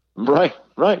 minutes. Right.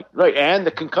 And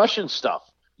the concussion stuff.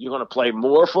 You're going to play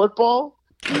more football.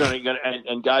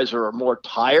 And guys are more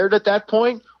tired at that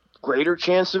point. Greater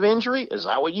chance of injury. Is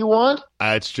that what you want?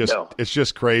 It's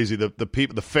just crazy. The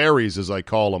people, the fairies, as I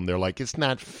call them, they're like, it's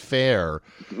not fair.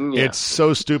 Yeah. It's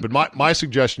so stupid. My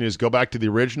suggestion is go back to the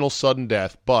original sudden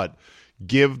death, but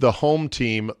give the home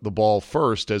team the ball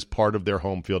first as part of their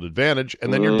home field advantage,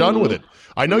 and then you're done with it.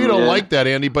 I know you don't like that,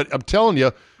 Andy, but I'm telling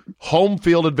you, home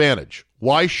field advantage.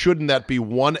 Why shouldn't that be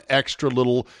one extra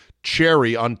little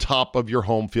cherry on top of your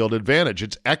home field advantage?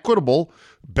 It's equitable.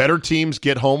 Better teams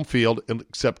get home field,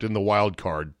 except in the wild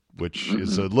card, which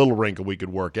is a little wrinkle we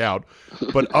could work out.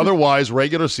 But otherwise,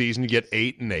 regular season, you get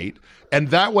 8 and 8. And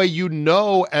that way you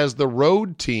know as the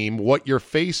road team what you're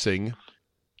facing.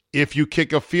 If you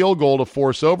kick a field goal to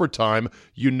force overtime,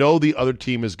 you know the other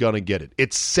team is going to get it.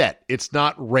 It's set. It's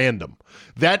not random.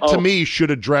 That, to me,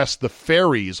 should address the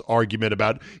fairies argument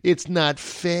about it's not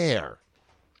fair.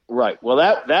 Right. Well,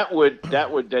 that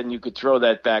would then you could throw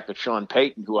that back at Sean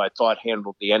Payton, who I thought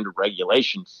handled the end of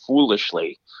regulation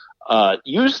foolishly.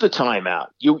 Use the timeout.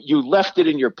 You left it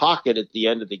in your pocket at the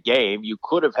end of the game. You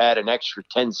could have had an extra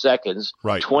 10 seconds,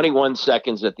 right. 21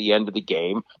 seconds at the end of the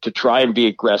game to try and be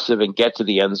aggressive and get to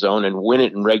the end zone and win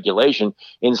it in regulation.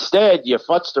 Instead, you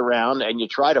futzed around and you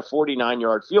tried a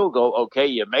 49-yard field goal. Okay,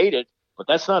 you made it, but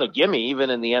that's not a gimme even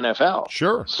in the NFL.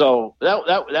 Sure. So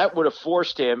that would have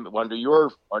forced him under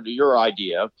your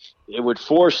idea. It would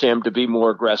force him to be more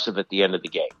aggressive at the end of the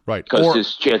game. Right. Because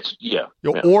his chance,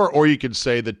 Or you could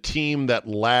say the team that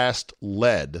last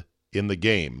led in the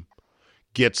game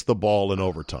gets the ball in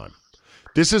overtime.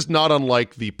 This is not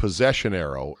unlike the possession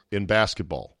arrow in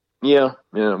basketball. Yeah,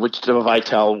 which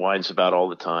Vitale whines about all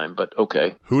the time, but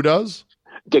okay. Who does?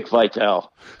 Dick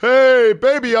Vitale. Hey,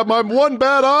 baby, I'm one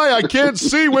bad eye. I can't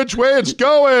see which way it's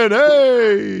going.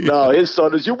 Hey. No, his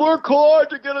son is, you work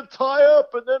hard to get a tie-up,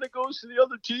 and then it goes to the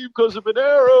other team because of an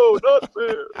arrow. Not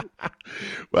fair.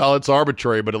 Well, it's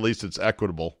arbitrary, but at least it's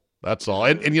equitable. That's all.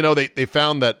 And they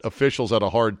found that officials had a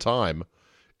hard time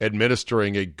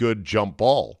administering a good jump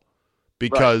ball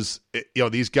because,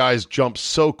 these guys jump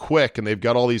so quick, and they've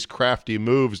got all these crafty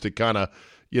moves to kind of,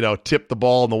 tip the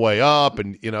ball on the way up,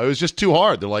 and it was just too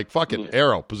hard. They're like, "Fuck it,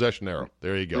 arrow, possession arrow."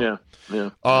 There you go.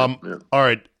 Yeah. All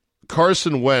right,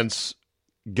 Carson Wentz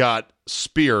got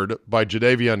speared by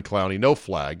Jadeveon Clowney, no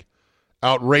flag.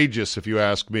 Outrageous, if you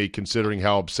ask me, considering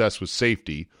how obsessed with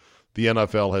safety the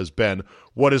NFL has been.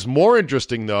 What is more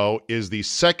interesting, though, is the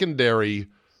secondary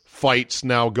fights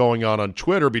now going on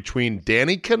Twitter between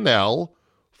Danny Kanell,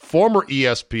 former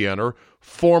ESPNer,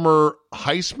 former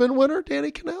Heisman winner,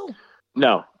 Danny Kanell?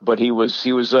 No, but he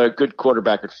was a good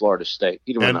quarterback at Florida State.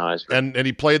 He didn't win the Heisman. And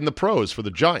he played in the pros for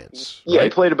the Giants. Yeah, right? He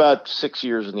played about 6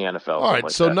 years in the NFL. All right,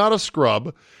 so not a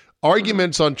scrub.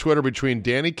 Arguments on Twitter between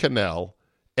Danny Kanell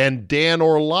and Dan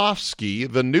Orlovsky,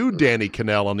 the new Danny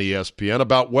Kanell on ESPN,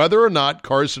 about whether or not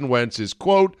Carson Wentz is,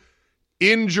 quote,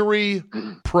 injury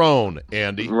prone,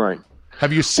 Andy. Right.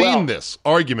 Have you seen this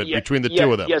argument between the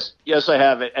two of them? Yes, I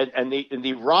have it. And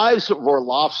the rise of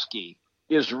Orlovsky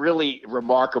is really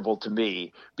remarkable to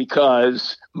me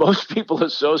because most people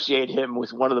associate him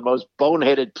with one of the most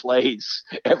boneheaded plays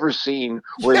ever seen,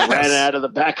 where he ran out of the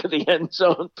back of the end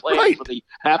zone playing for the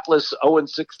hapless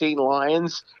 0-16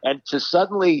 Lions, and to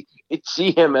suddenly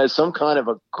see him as some kind of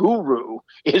a guru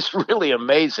is really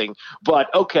amazing.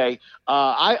 But okay,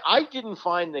 I didn't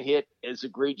find the hit as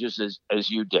egregious as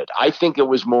you did. I think it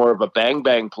was more of a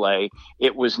bang play.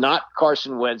 It was not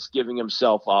Carson Wentz giving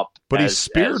himself up. But he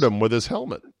speared him with his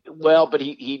helmet. Well, but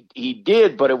he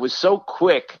did, but it was so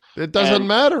quick. It doesn't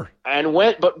matter.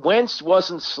 But Wentz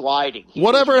wasn't sliding.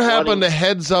 Whatever happened to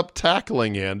heads-up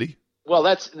tackling, Andy? Well,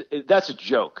 that's a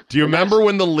joke. Do you remember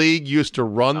when the league used to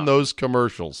run those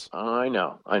commercials? I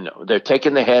know. They're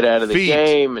taking the head out of the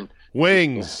game and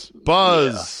wings,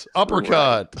 buzz,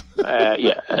 uppercut.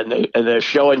 And they're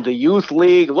showing the youth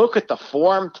league. Look at the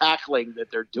form tackling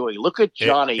that they're doing. Look at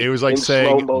Johnny. It was like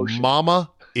saying,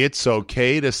 "Mama, it's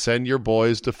okay to send your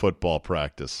boys to football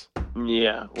practice."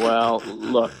 Yeah. Well,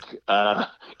 look. I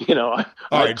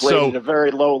played at a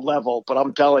very low level, but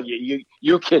I'm telling you,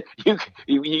 you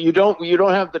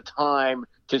don't have the time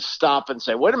to stop and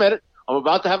say, "Wait a minute, I'm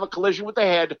about to have a collision with the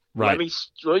head. Right. Let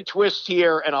me twist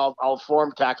here, and I'll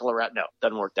form tackle around." No,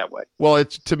 doesn't work that way. Well,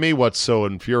 it's to me what's so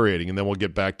infuriating, and then we'll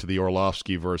get back to the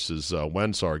Orlovsky versus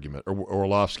Wentz argument, or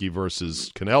Orlovsky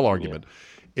versus Kanell argument,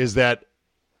 is that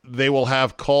they will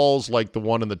have calls like the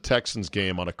one in the Texans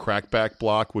game on a crackback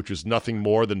block, which is nothing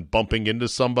more than bumping into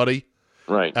somebody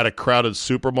at a crowded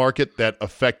supermarket that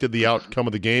affected the outcome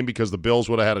of the game because the Bills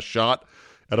would have had a shot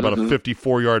at about a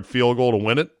 54-yard field goal to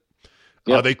win it.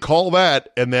 Yep. They call that,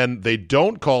 and then they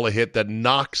don't call a hit that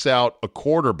knocks out a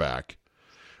quarterback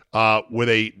with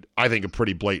I think, a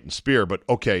pretty blatant spear. But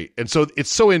okay, and so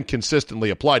it's so inconsistently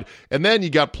applied. And then you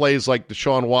got plays like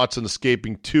Deshaun Watson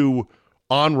escaping two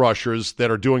on-rushers that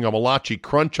are doing a Malachi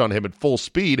crunch on him at full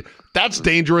speed. That's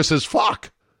dangerous as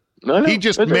fuck. He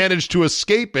just managed to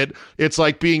escape it. It's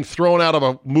like being thrown out of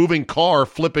a moving car,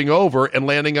 flipping over, and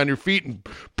landing on your feet and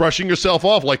brushing yourself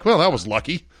off like, well, that was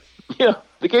lucky. Yeah,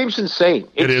 the game's insane.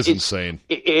 It's insane.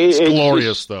 It's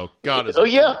glorious, though. God, it's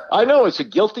yeah, I know. It's a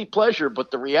guilty pleasure,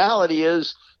 but the reality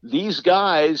is these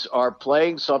guys are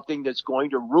playing something that's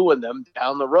going to ruin them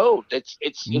down the road. It's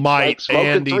like smoking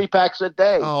Andy, 3 packs a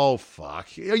day. Oh, fuck.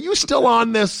 Are you still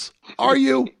on this? Are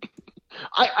you?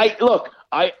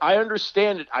 I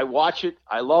understand it. I watch it.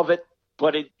 I love it.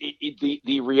 But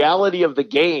the reality of the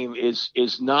game is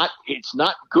not. It's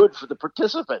not good for the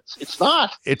participants. It's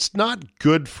not. It's not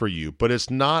good for you, but it's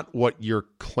not what you're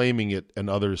claiming it and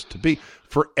others to be.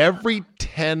 For every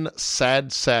 10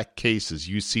 sad sack cases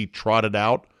you see trotted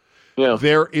out,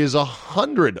 there is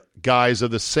 100 guys of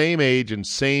the same age and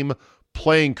same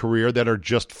playing career that are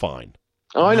just fine.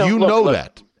 Oh, I know. You know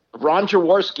that. Ron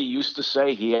Jaworski used to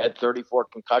say he had 34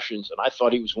 concussions, and I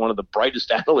thought he was one of the brightest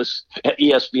analysts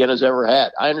ESPN has ever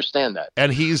had. I understand that.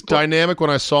 And he's dynamic. When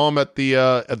I saw him at the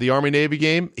Army-Navy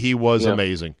game, he was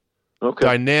amazing. Okay.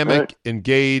 Dynamic,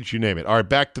 engaged, you name it. All right,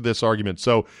 back to this argument.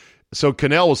 So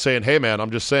Kanell was saying, hey, man,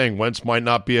 I'm just saying Wentz might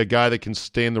not be a guy that can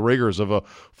sustain the rigors of a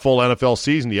full NFL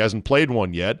season. He hasn't played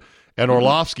one yet. And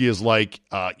Orlovsky is like,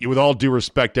 with all due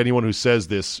respect, anyone who says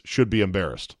this should be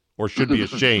embarrassed or should be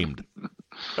ashamed.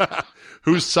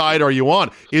 Whose side are you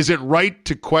on? Is it right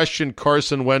to question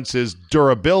Carson Wentz's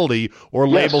durability or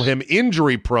label him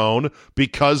injury prone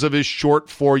because of his short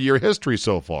 4-year history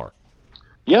so far?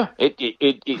 Yeah,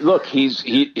 look,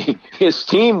 his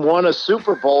team won a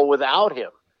Super Bowl without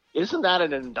him. Isn't that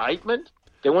an indictment?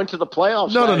 They went to the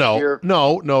playoffs last year.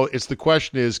 No. It's the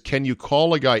question is, can you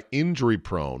call a guy injury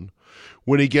prone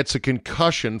when he gets a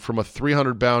concussion from a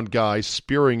 300-pound guy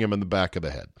spearing him in the back of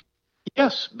the head?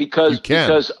 Yes, because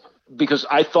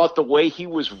I thought the way he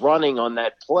was running on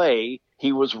that play,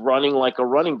 he was running like a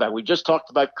running back. We just talked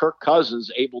about Kirk Cousins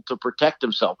able to protect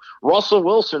himself. Russell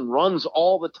Wilson runs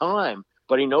all the time,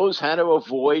 but he knows how to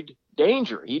avoid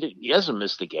danger. He hasn't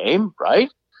missed a game, right?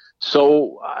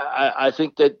 So I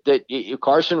think that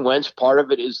Carson Wentz, part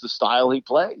of it is the style he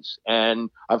plays.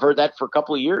 And I've heard that for a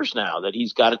couple of years now, that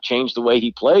he's got to change the way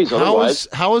he plays. Otherwise,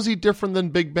 how is he different than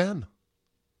Big Ben?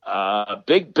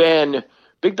 Big Ben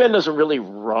doesn't really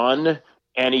run,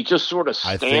 and he just sort of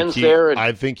stands there.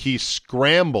 I think he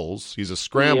scrambles. He's a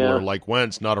scrambler like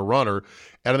Wentz, not a runner.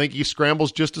 And I think he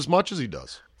scrambles just as much as he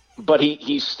does. But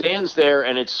he stands there,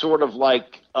 and it's sort of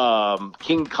like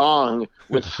King Kong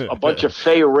with a bunch of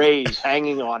Fay Rays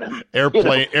hanging on him.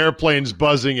 Airplanes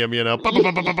buzzing him, He's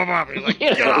like,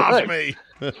 get off me.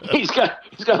 He's got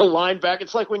a line back.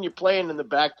 It's like when you're playing in the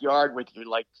backyard with your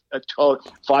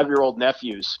 5-year-old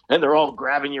nephews, and they're all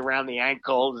grabbing you around the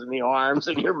ankles and the arms,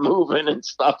 and you're moving and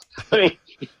stuff. I mean,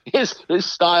 his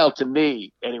style to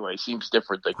me, anyway, seems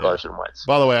different than Carson Wentz.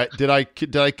 By the way,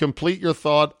 did I complete your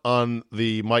thought on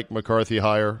the Mike McCarthy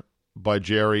hire by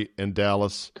Jerry in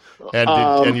Dallas,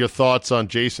 and your thoughts on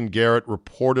Jason Garrett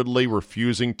reportedly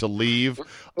refusing to leave,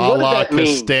 a la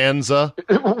Costanza?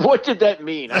 What did that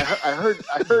mean? I heard.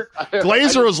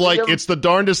 Glazer was like, it's the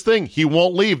darndest thing. He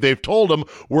won't leave. They've told him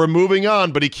we're moving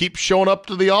on, but he keeps showing up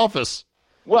to the office.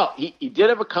 Well, he did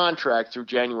have a contract through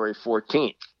January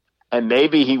 14th, and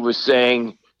maybe he was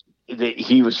saying that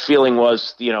he was feeling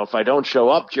was, if I don't show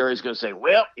up, Jerry's going to say,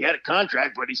 well, he had a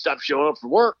contract, but he stopped showing up for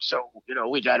work. So,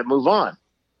 we got to move on.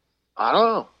 I don't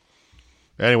know.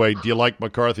 Anyway, do you like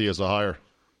McCarthy as a hire?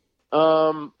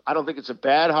 I don't think it's a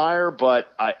bad hire,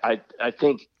 but I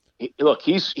think, look,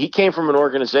 he came from an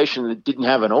organization that didn't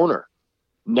have an owner.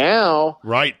 Now,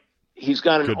 right, he's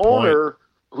got an owner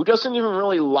who doesn't even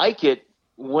really like it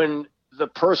when the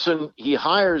person he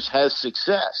hires has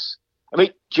success. I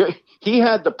mean, he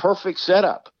had the perfect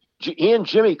setup. He and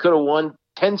Jimmy could have won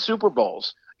 10 Super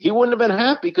Bowls. He wouldn't have been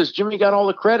happy because Jimmy got all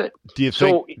the credit. Do you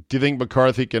think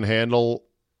McCarthy can handle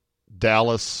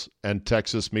Dallas and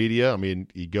Texas media? I mean,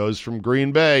 he goes from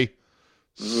Green Bay,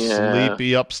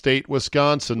 sleepy upstate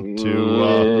Wisconsin,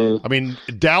 to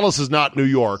Dallas is not New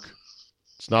York.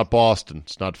 It's not Boston.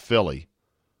 It's not Philly.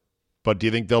 But do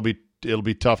you think it'll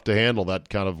be tough to handle that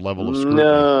kind of level of scrutiny?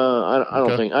 No, I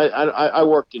don't think. I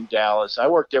worked in Dallas. I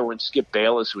worked there when Skip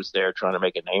Bayless was there trying to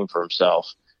make a name for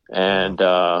himself. And,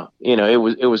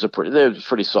 it was a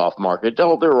pretty soft market. They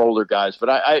were older guys, but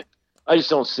I just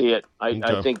don't see it.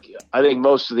 I think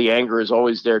most of the anger is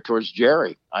always there towards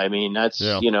Jerry. I mean, that's, they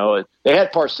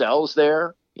had Parcells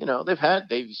there. They've had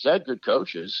good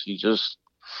coaches. He's just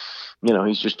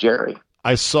Jerry.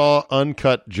 I saw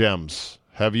Uncut Gems.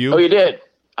 Have you? Oh, you did?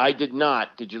 I did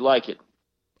not. Did you like it?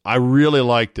 I really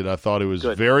liked it. I thought it was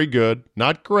very good.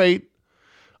 Not great.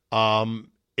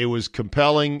 It was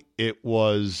compelling. It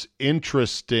was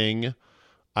interesting.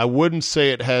 I wouldn't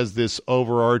say it has this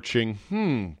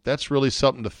overarching, that's really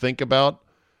something to think about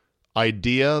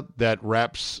idea that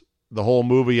wraps the whole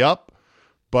movie up.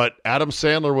 But Adam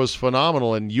Sandler was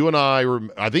phenomenal. And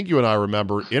I think you and I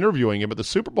remember interviewing him at the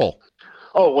Super Bowl.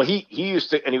 Oh, well, he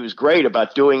used to, and he was great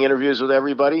about doing interviews with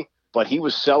everybody. But he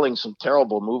was selling some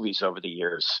terrible movies over the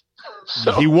years.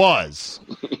 So. He was,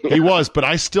 but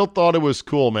I still thought it was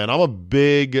cool, man. I'm a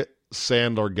big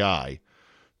Sandler guy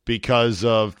because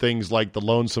of things like the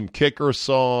Lonesome Kicker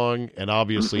song and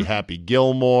obviously Happy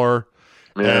Gilmore.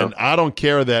 Yeah. And I don't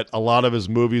care that a lot of his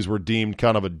movies were deemed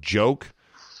kind of a joke.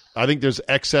 I think there's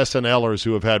ex-SNLers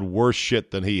who have had worse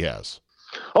shit than he has.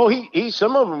 Oh,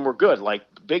 some of them were good. Like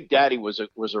Big Daddy was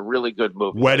a really good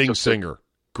movie. Wedding Singer.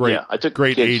 Great, I took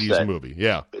great 80s movie.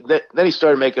 Yeah. Then he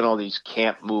started making all these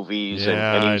camp movies,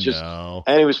 and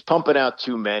he was pumping out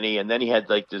too many. And then he had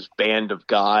like this band of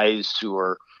guys who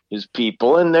were his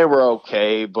people, and they were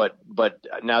okay. But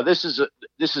now this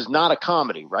is not a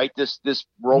comedy, right? This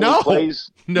role he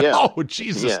plays. No,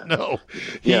 Jesus, no.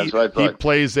 He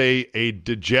plays a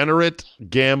degenerate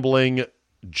gambling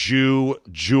Jew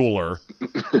jeweler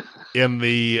in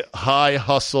the high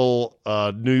hustle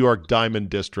New York Diamond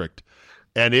District.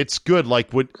 And it's good.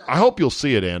 I hope you'll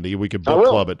see it, Andy. We could book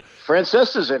club it.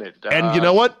 Francesa's in it. And you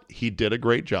know what? He did a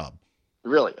great job.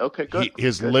 Really? Okay, good.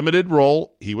 His limited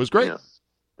role, he was great.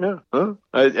 Yeah. Huh?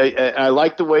 I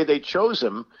like the way they chose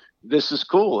him. This is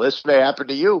cool. This may happen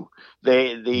to you.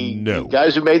 The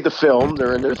guys who made the film,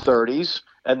 they're in their 30s,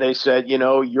 and they said,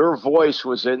 your voice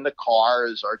was in the car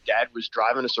as our dad was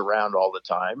driving us around all the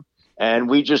time, and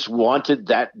we just wanted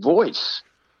that voice.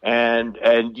 And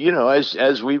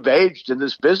as we've aged in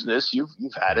this business, you've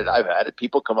had it, I've had it.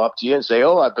 People come up to you and say,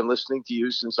 "Oh, I've been listening to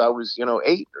you since I was 8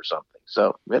 or something."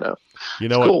 So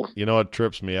cool. What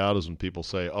trips me out is when people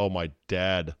say, "Oh, my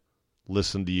dad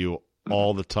listened to you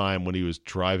all the time when he was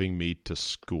driving me to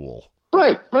school."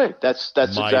 Right. That's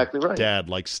exactly right. Dad,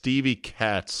 like Stevie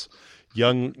Katz,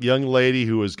 young lady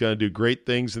who was going to do great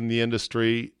things in the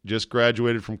industry, just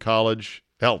graduated from college.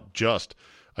 Hell,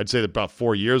 I'd say that about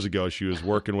 4 years ago, she was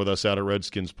working with us out at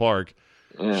Redskins Park.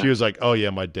 Yeah. She was like, "Oh yeah,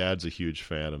 my dad's a huge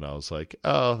fan," and I was like,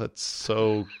 "Oh, that's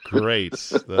so great!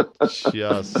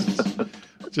 That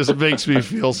just makes me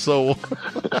feel so."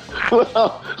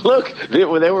 Well, look,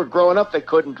 when they were growing up, they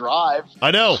couldn't drive.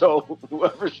 I know. So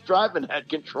whoever's driving had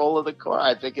control of the car.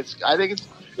 I think it's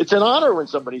an honor when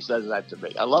somebody says that to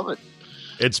me. I love it.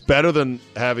 It's better than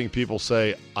having people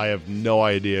say, "I have no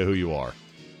idea who you are."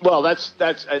 Well, that's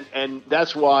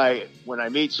why when I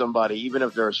meet somebody, even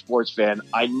if they're a sports fan,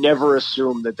 I never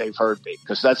assume that they've heard me,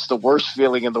 because that's the worst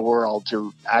feeling in the world,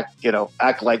 to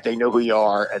act like they know who you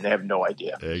are and they have no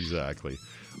idea. Exactly.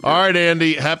 All right,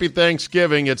 Andy, happy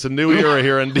Thanksgiving. It's a new era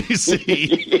here in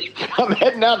D.C. I'm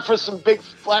heading out for some big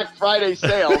Black Friday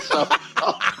sales, so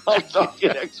I'll talk to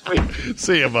you next week.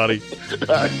 See you, buddy.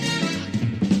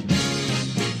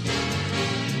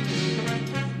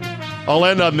 I'll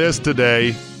end on this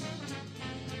today.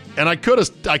 And I could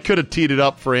have teed it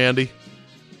up for Andy,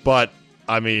 but,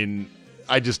 I mean,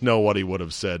 I just know what he would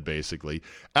have said, basically.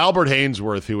 Albert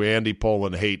Haynesworth, who Andy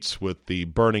Pollin hates with the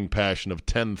burning passion of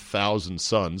 10,000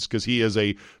 suns, because he is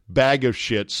a bag of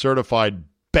shit, certified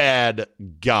bad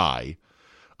guy,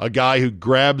 a guy who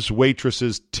grabs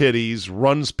waitresses' titties,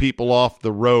 runs people off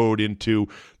the road into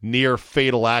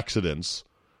near-fatal accidents,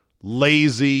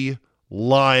 lazy,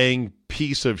 lying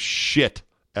piece of shit,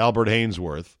 Albert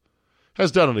Haynesworth, has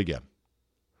done it again.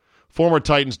 Former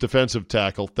Titans defensive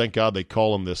tackle, thank God they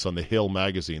call him this on The Hill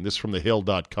magazine. This is from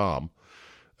thehill.com.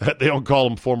 They don't call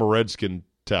him former Redskin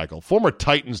tackle. Former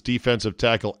Titans defensive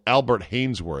tackle Albert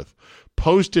Haynesworth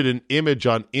posted an image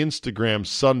on Instagram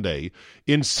Sunday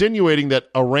insinuating that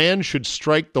Iran should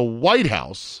strike the White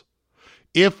House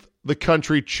if the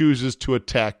country chooses to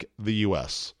attack the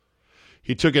U.S.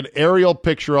 He took an aerial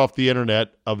picture off the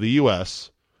internet of the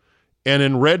U.S., and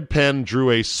in red pen drew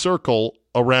a circle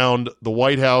around the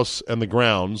White House and the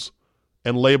grounds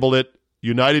and labeled it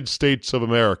United States of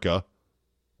America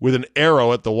with an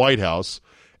arrow at the White House,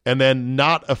 and then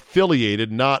not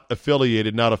affiliated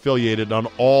on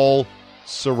all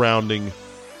surrounding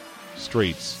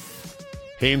streets.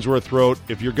 Haynesworth wrote,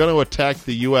 "If you're going to attack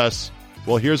the U.S.,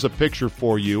 well, here's a picture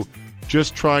for you,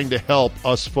 just trying to help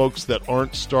us folks that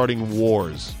aren't starting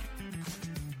wars."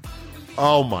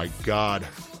 Oh, my God.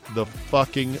 The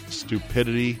fucking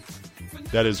stupidity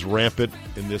that is rampant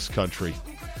in this country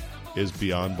is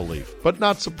beyond belief. But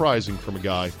not surprising from a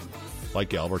guy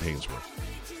like Albert Haynesworth.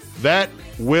 That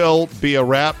will be a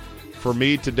wrap for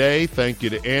me today. Thank you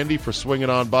to Andy for swinging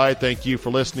on by. Thank you for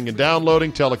listening and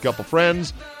downloading. Tell a couple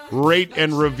friends. Rate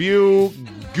and review.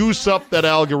 Goose up that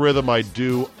algorithm. I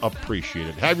do appreciate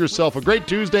it. Have yourself a great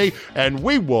Tuesday, and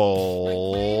we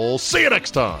will see you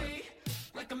next time.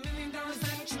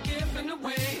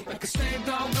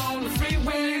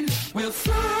 We'll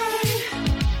fly,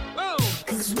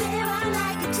 'cause we're on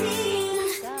like a team,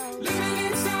 living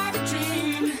inside a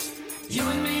dream, you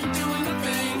and me doing the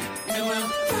thing, and we'll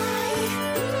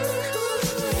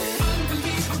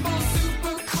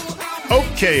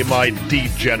fly. Okay, my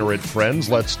degenerate friends,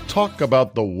 let's talk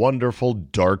about the wonderful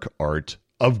dark art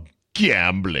of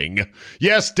gambling.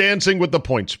 Yes, dancing with the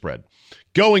point spread.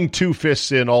 Going 2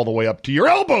 fists in all the way up to your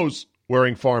elbows,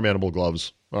 wearing farm animal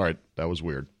gloves. All right, that was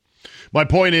weird. My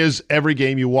point is, every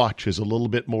game you watch is a little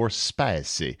bit more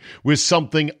spicy, with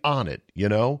something on it, you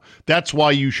know? That's why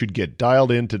you should get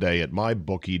dialed in today at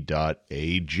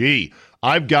mybookie.ag.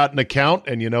 I've got an account,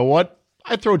 and you know what?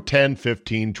 I throw 10,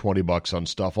 15, 20 bucks on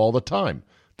stuff all the time.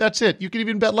 That's it. You can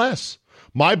even bet less.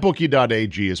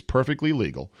 MyBookie.ag is perfectly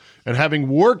legal, and having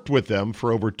worked with them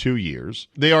for over 2 years,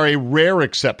 they are a rare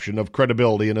exception of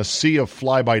credibility in a sea of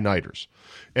fly-by-nighters.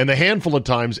 And the handful of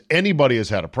times anybody has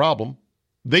had a problem,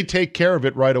 they take care of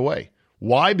it right away.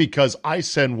 Why? Because I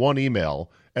send one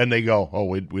email and they go, "Oh,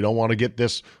 we don't want to get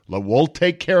this. We'll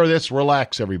take care of this.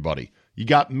 Relax, everybody." You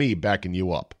got me backing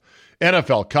you up.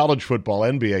 NFL, college football,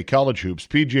 NBA, college hoops,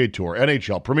 PGA Tour,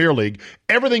 NHL, Premier League,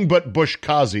 everything but Bush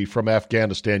Kazi from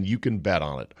Afghanistan, you can bet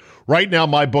on it. Right now,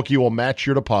 MyBookie will match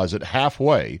your deposit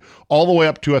halfway, all the way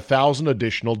up to $1,000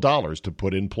 additional to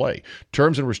put in play.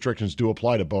 Terms and restrictions do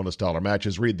apply to bonus dollar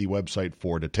matches. Read the website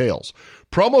for details.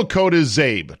 Promo code is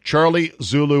ZABE, Charlie,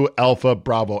 Zulu, Alpha,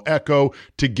 Bravo, Echo,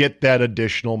 to get that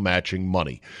additional matching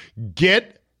money.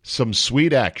 Get some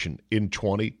sweet action in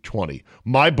 2020.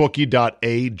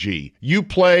 MyBookie.ag. You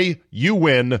play, you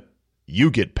win,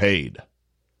 you get paid.